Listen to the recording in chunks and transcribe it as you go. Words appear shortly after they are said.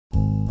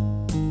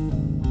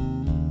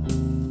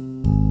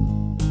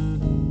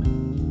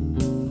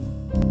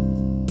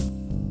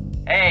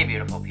Hey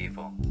beautiful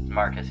people, it's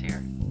Marcus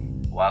here.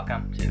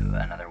 Welcome to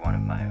another one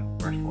of my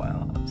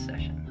worthwhile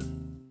obsessions.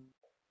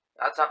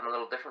 Got something a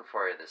little different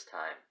for you this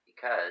time,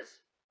 because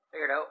I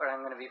figured out what I'm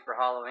going to be for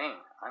Halloween.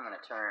 I'm going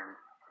to turn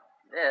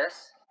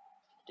this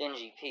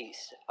dingy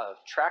piece of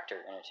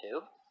tractor inner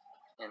tube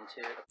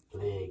into a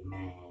plague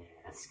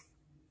mask.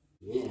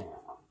 Yeah.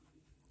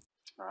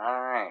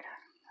 Alright,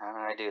 how do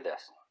I do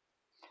this?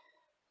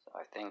 So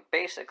I think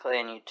basically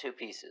I need two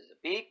pieces, a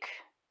beak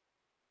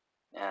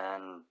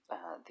and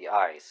the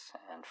eyes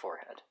and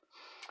forehead.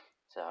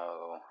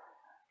 So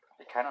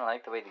I kind of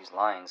like the way these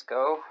lines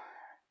go.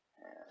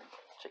 And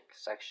take a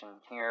section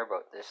here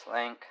about this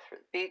length for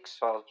the beak,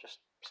 so I'll just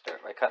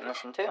start by cutting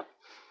this in two.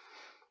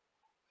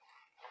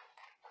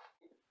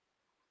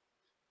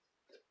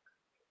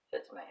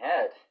 Fits my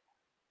head.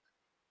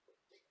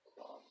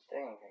 So I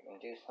think I can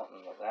do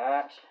something with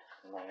that.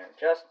 Minor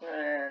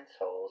adjustments,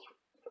 holes,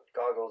 put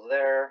goggles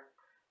there,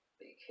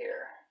 beak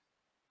here.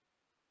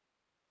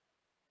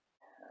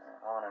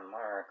 On a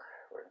mark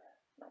where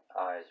my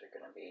eyes are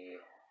going to be.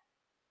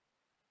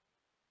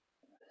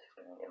 It's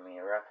going to give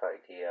me a rough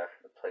idea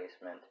for the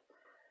placement.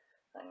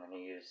 I'm going to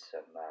use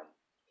some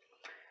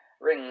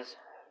rings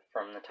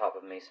from the top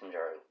of mason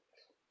jars.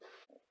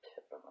 The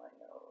tip of my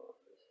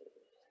nose is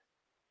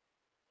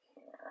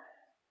here.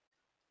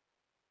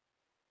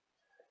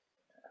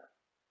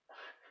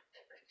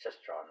 It's just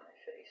drawn my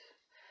face.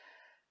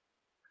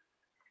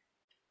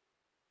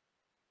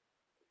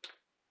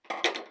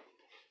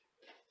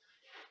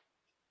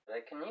 I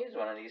can use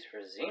one of these for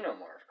a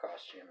Xenomorph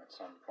costume at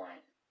some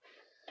point.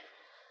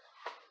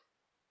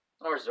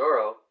 Or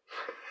Zorro.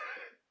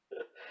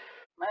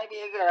 Might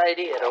be a good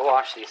idea to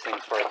wash these things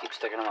before I keep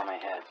sticking them on my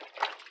head.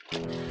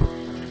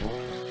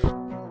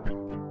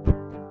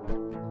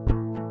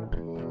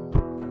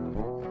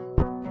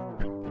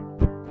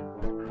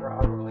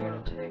 Probably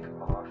going to take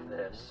off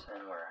this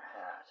and wear a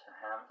hat. I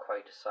haven't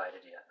quite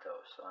decided yet though,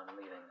 so I'm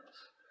leaving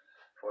this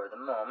for the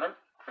moment.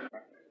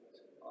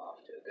 Off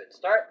to a good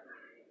start.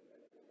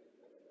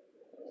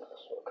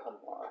 This will come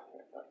off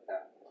like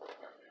that.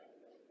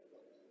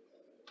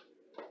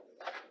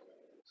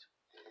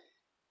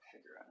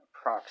 Figure an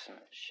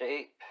approximate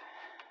shape.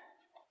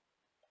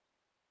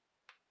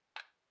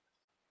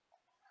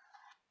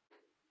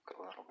 Go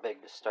a little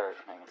big to start,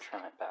 and I can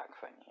trim it back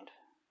if I need.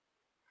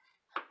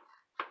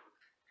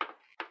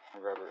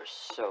 The rubber is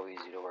so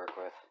easy to work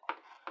with.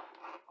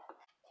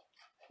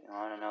 If you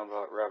want to know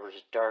about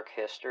rubber's dark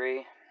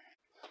history,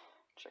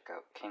 check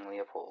out King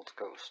Leopold's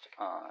Ghost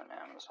on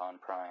Amazon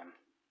Prime.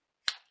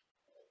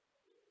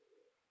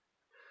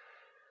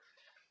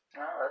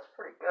 Oh, that's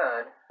pretty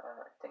good.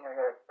 I think I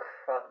gotta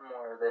cut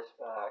more of this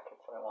back if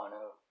I want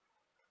to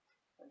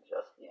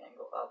adjust the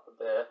angle up a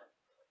bit.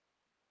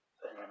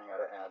 And then I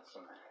gotta add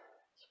some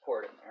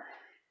support in there.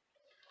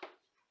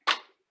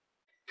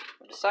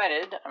 I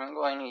decided I'm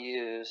going to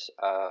use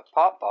a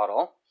pop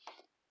bottle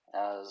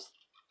as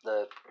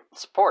the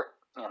support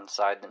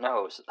inside the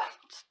nose.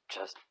 It's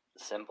just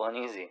simple and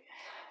easy.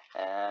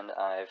 And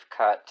I've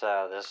cut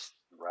this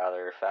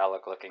rather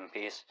phallic looking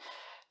piece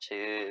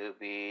to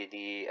be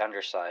the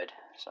underside.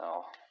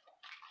 So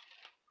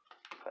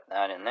put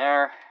that in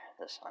there,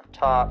 this on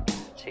top,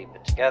 tape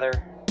it together.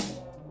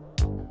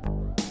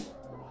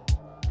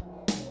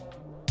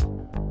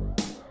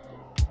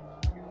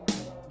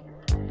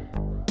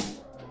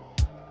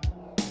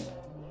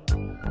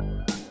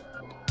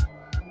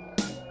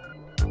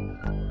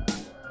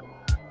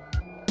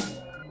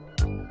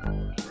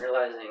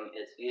 Realizing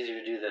it's easier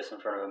to do this in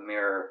front of a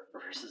mirror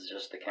versus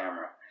just the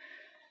camera.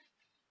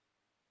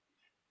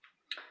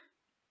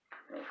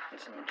 Making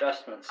some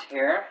adjustments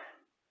here.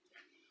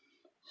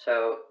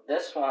 So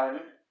this one,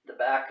 the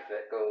back of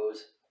it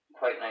goes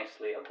quite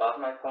nicely above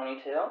my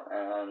ponytail,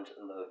 and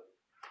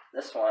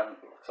this one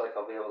looks like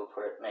I'll be able to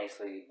put it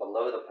nicely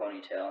below the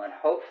ponytail, and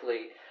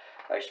hopefully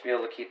I should be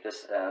able to keep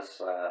this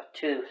as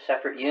two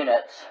separate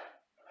units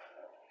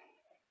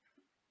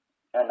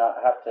and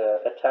not have to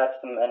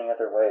attach them any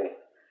other way.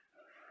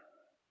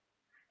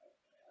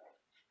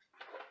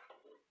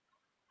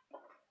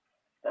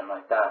 Then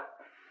like that.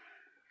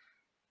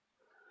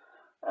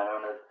 And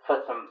I'm going to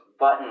put some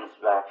buttons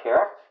back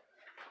here.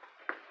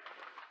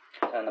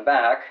 On the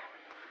back,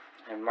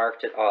 I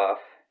marked it off.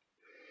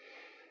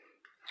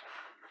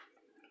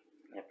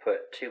 I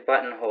put two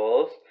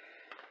buttonholes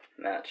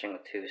matching the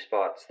two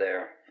spots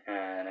there.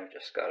 And I've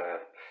just got to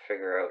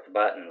figure out the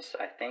buttons.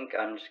 I think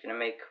I'm just going to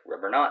make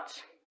rubber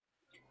knots.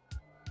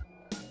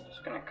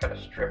 Just going to cut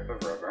a strip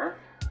of rubber.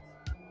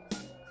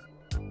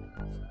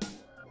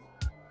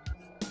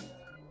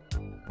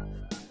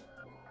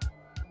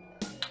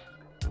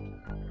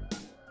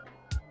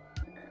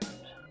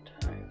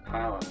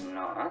 Pile of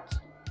knots,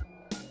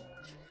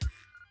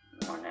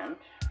 one end.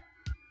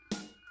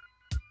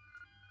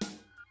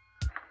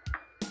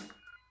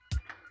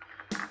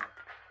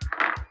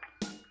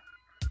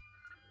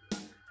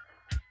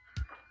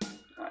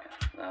 Oh yeah,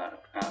 that'll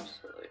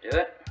absolutely do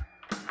it.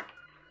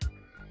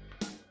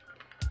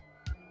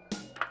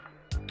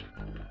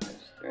 Put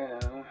this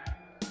through.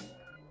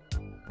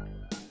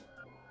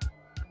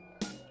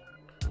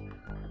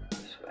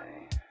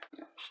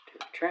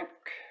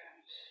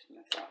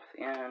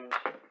 the end.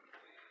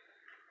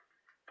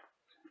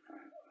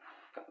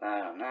 Got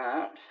that on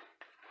that.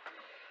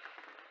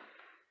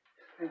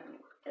 And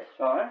this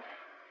one.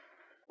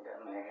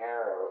 Got my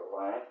hair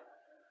outlined.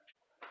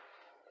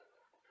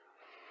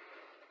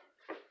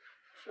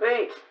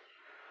 Sweet!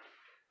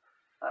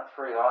 That's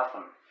pretty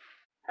awesome.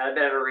 Had a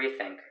bit of a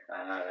rethink.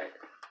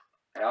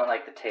 I don't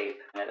like the tape,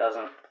 and it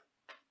doesn't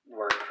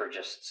work for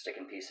just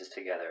sticking pieces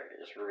together.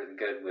 It's really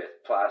good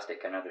with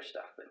plastic and other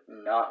stuff, but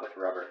not with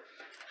rubber.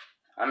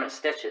 I'm going to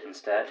stitch it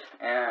instead,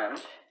 and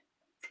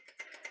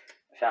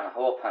I found a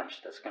hole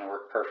punch that's going to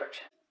work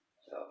perfect.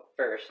 So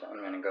first I'm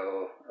going to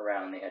go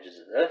around the edges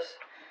of this,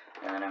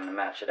 and then I'm going to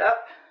match it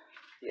up,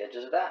 the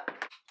edges of that.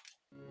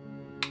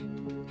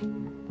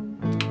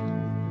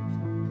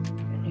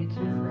 I need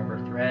some rubber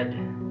thread.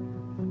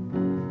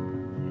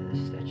 Do the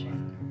stitching.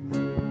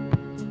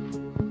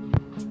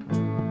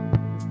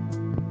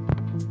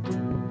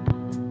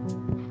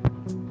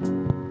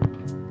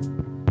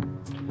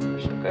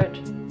 So good.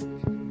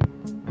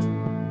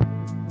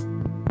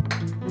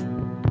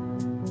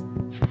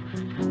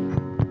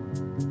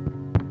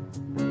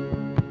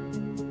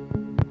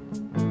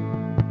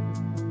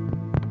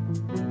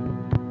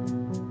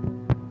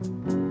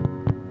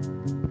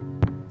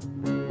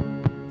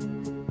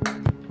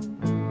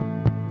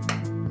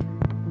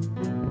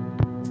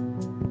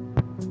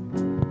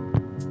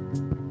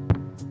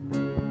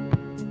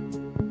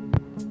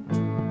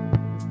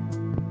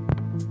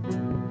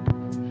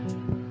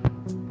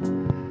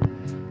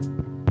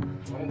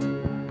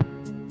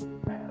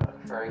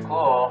 Very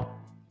cool.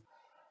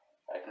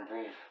 I can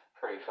breathe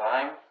pretty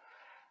fine.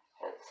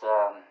 It's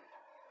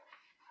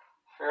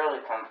fairly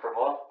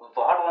comfortable. The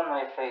bottle in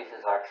my face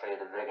is actually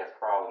the biggest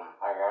problem.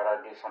 I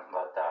gotta do something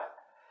about that.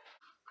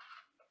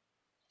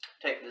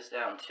 Take this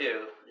down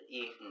too, to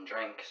eat and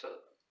drink,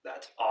 so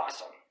that's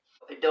awesome.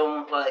 I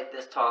don't like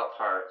this top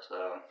part,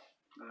 so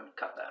I'm gonna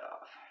cut that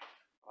off.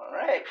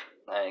 Alright,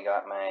 I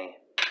got my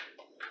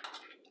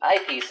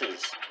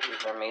eyepieces.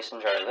 These are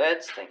mason jar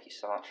lids. Thank you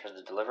so much for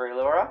the delivery,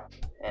 Laura.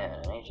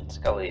 And Agent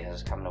Scully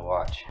has come to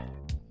watch.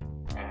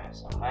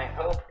 So my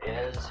hope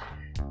is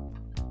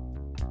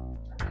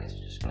these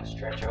are just going to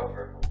stretch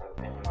over without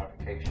any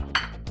modification.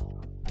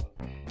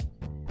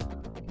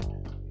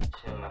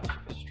 Too much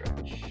of a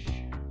stretch.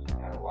 So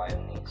I gotta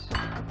widen these.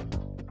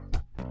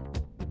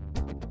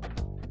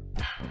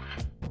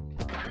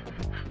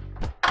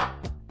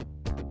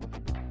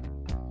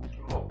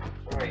 Oh,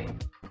 sorry.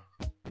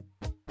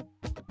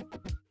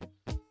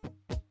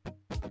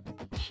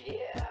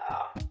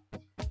 Yeah.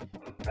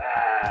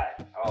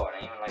 Bad. Oh, and I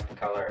even like the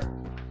color.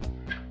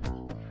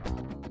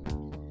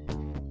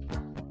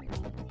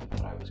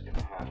 I was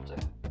gonna have to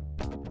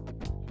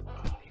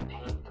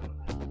paint them.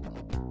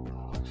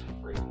 That looks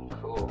freaking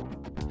cool.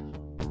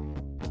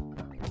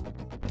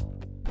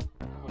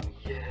 Oh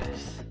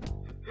yes.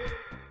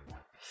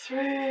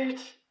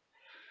 Sweet.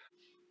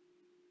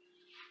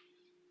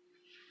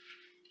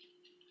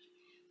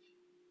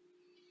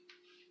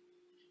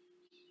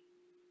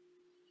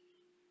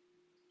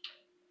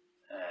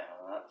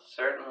 Well, that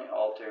certainly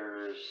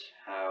alters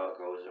how it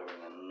goes over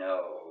the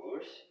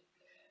nose.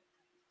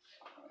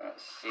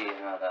 Let's see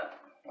how that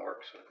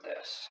works with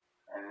this.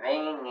 I may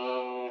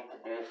need to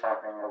do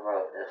something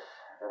about this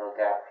little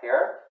gap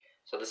here.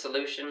 So the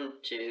solution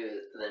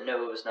to the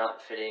nose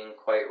not fitting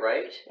quite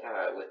right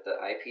with the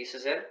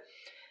eyepieces in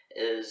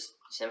is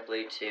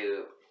simply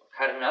to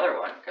cut another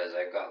one, because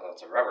I've got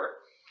lots of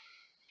rubber,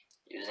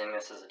 using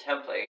this as a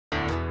template.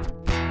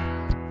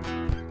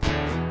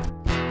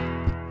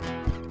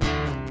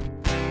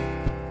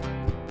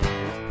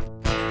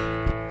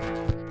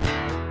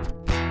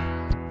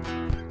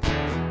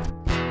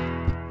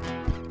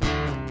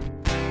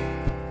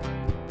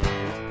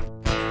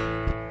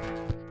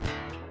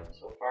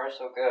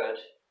 So good.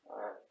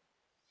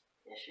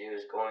 Issue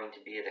is going to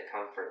be the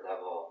comfort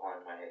level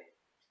on my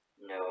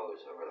nose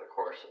over the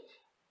course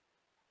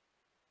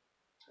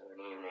of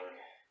an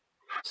evening.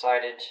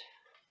 Decided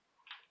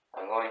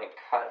I'm going to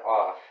cut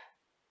off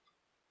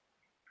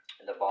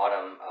the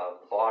bottom of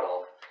the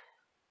bottle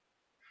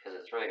because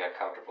it's really got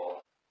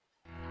comfortable.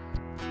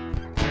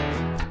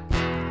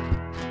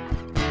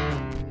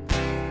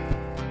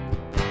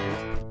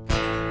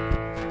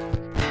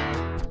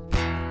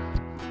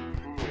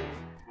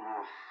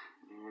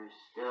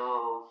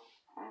 Still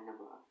kind of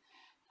a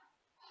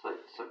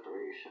slight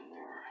separation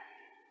there.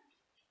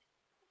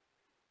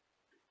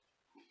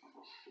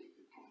 Let's see if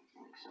we can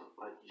make some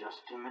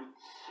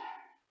adjustments.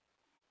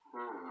 I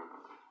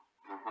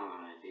have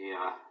an idea.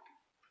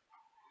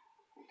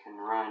 I can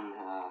run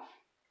a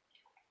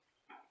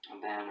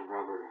band of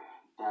rubber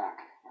back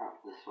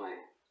up this way,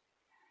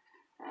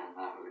 and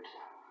that would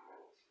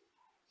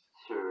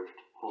serve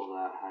to pull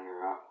that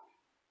higher up.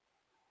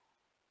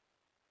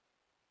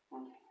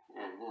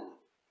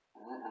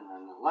 And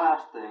then the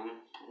last thing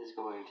is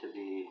going to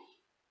be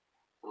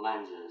the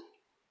lenses.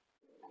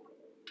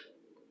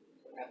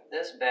 I've got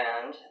this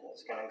band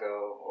that's going to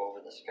go over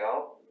the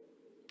scalp.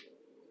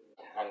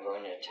 I'm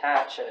going to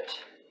attach it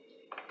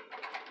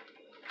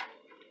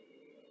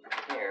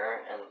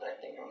here, and I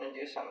think I'm going to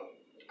do something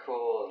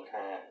cool and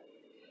kind of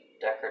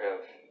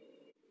decorative.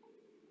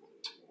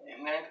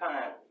 I'm going to kind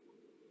of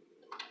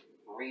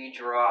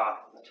redraw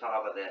the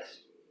top of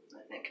this.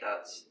 I think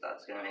that's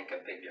going to make a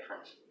big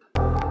difference.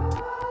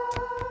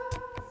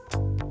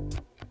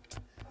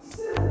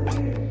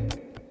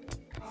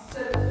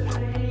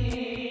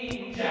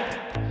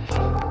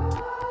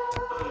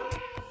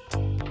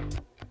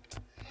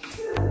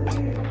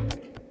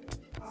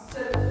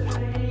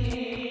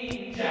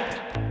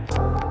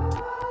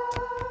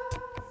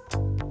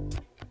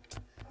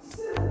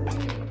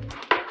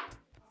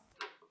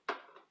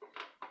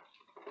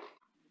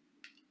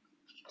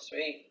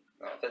 Sweet.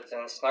 Now, if it's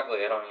in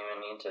snugly, I don't even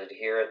need to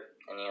adhere it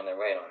any other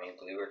way. I don't need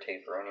glue or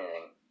tape or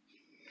anything.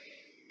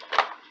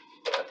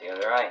 Got the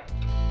other eye.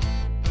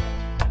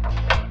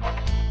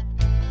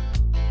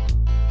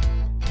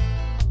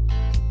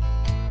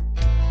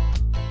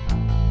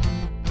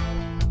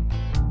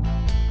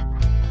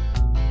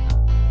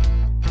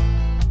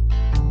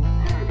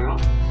 There we go.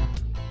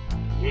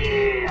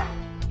 Yeah!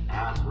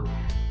 Awesome.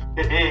 I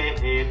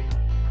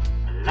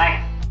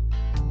like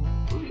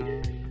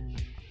it.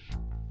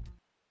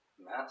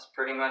 That's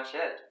pretty much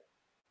it.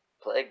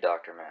 Plague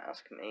Doctor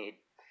mask made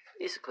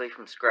basically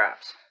from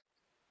scraps.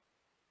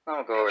 Now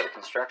we'll go over the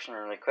construction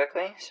really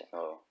quickly.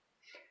 So,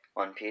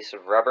 one piece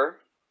of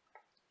rubber,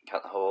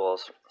 cut the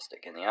holes,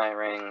 stick in the eye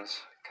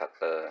rings, cut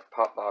the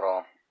pop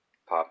bottle,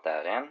 pop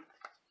that in.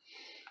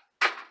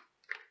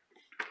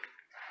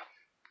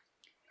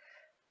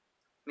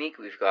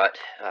 We've got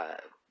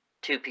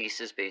two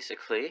pieces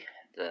basically.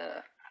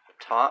 The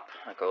top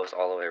that goes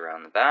all the way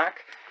around the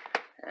back,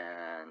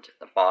 and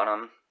the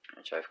bottom,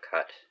 which I've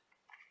cut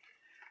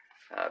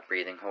a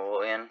breathing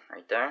hole in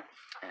right there,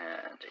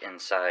 and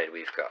inside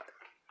we've got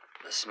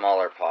the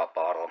smaller pop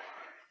bottle,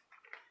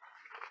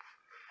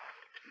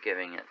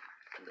 giving it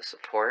the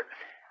support.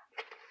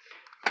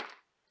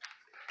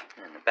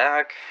 In the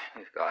back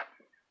we've got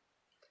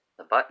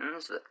the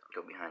buttons that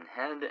go behind the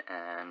head,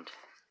 and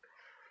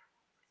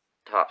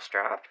top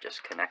strap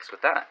just connects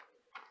with that.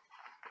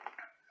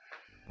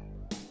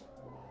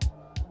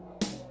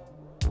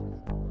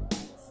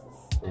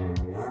 There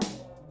we are.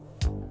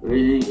 What do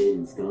you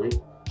think, Scully?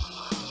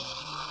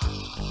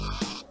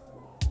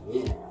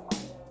 Yeah.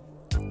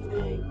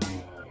 Big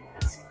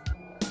mask.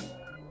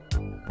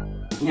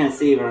 You can't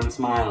see, but I'm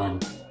smiling.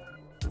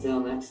 Until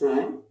next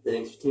time,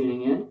 thanks for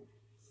tuning in.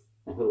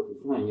 I hope you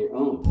find your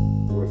own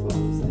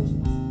worthwhile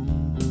sessions.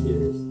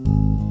 Cheers.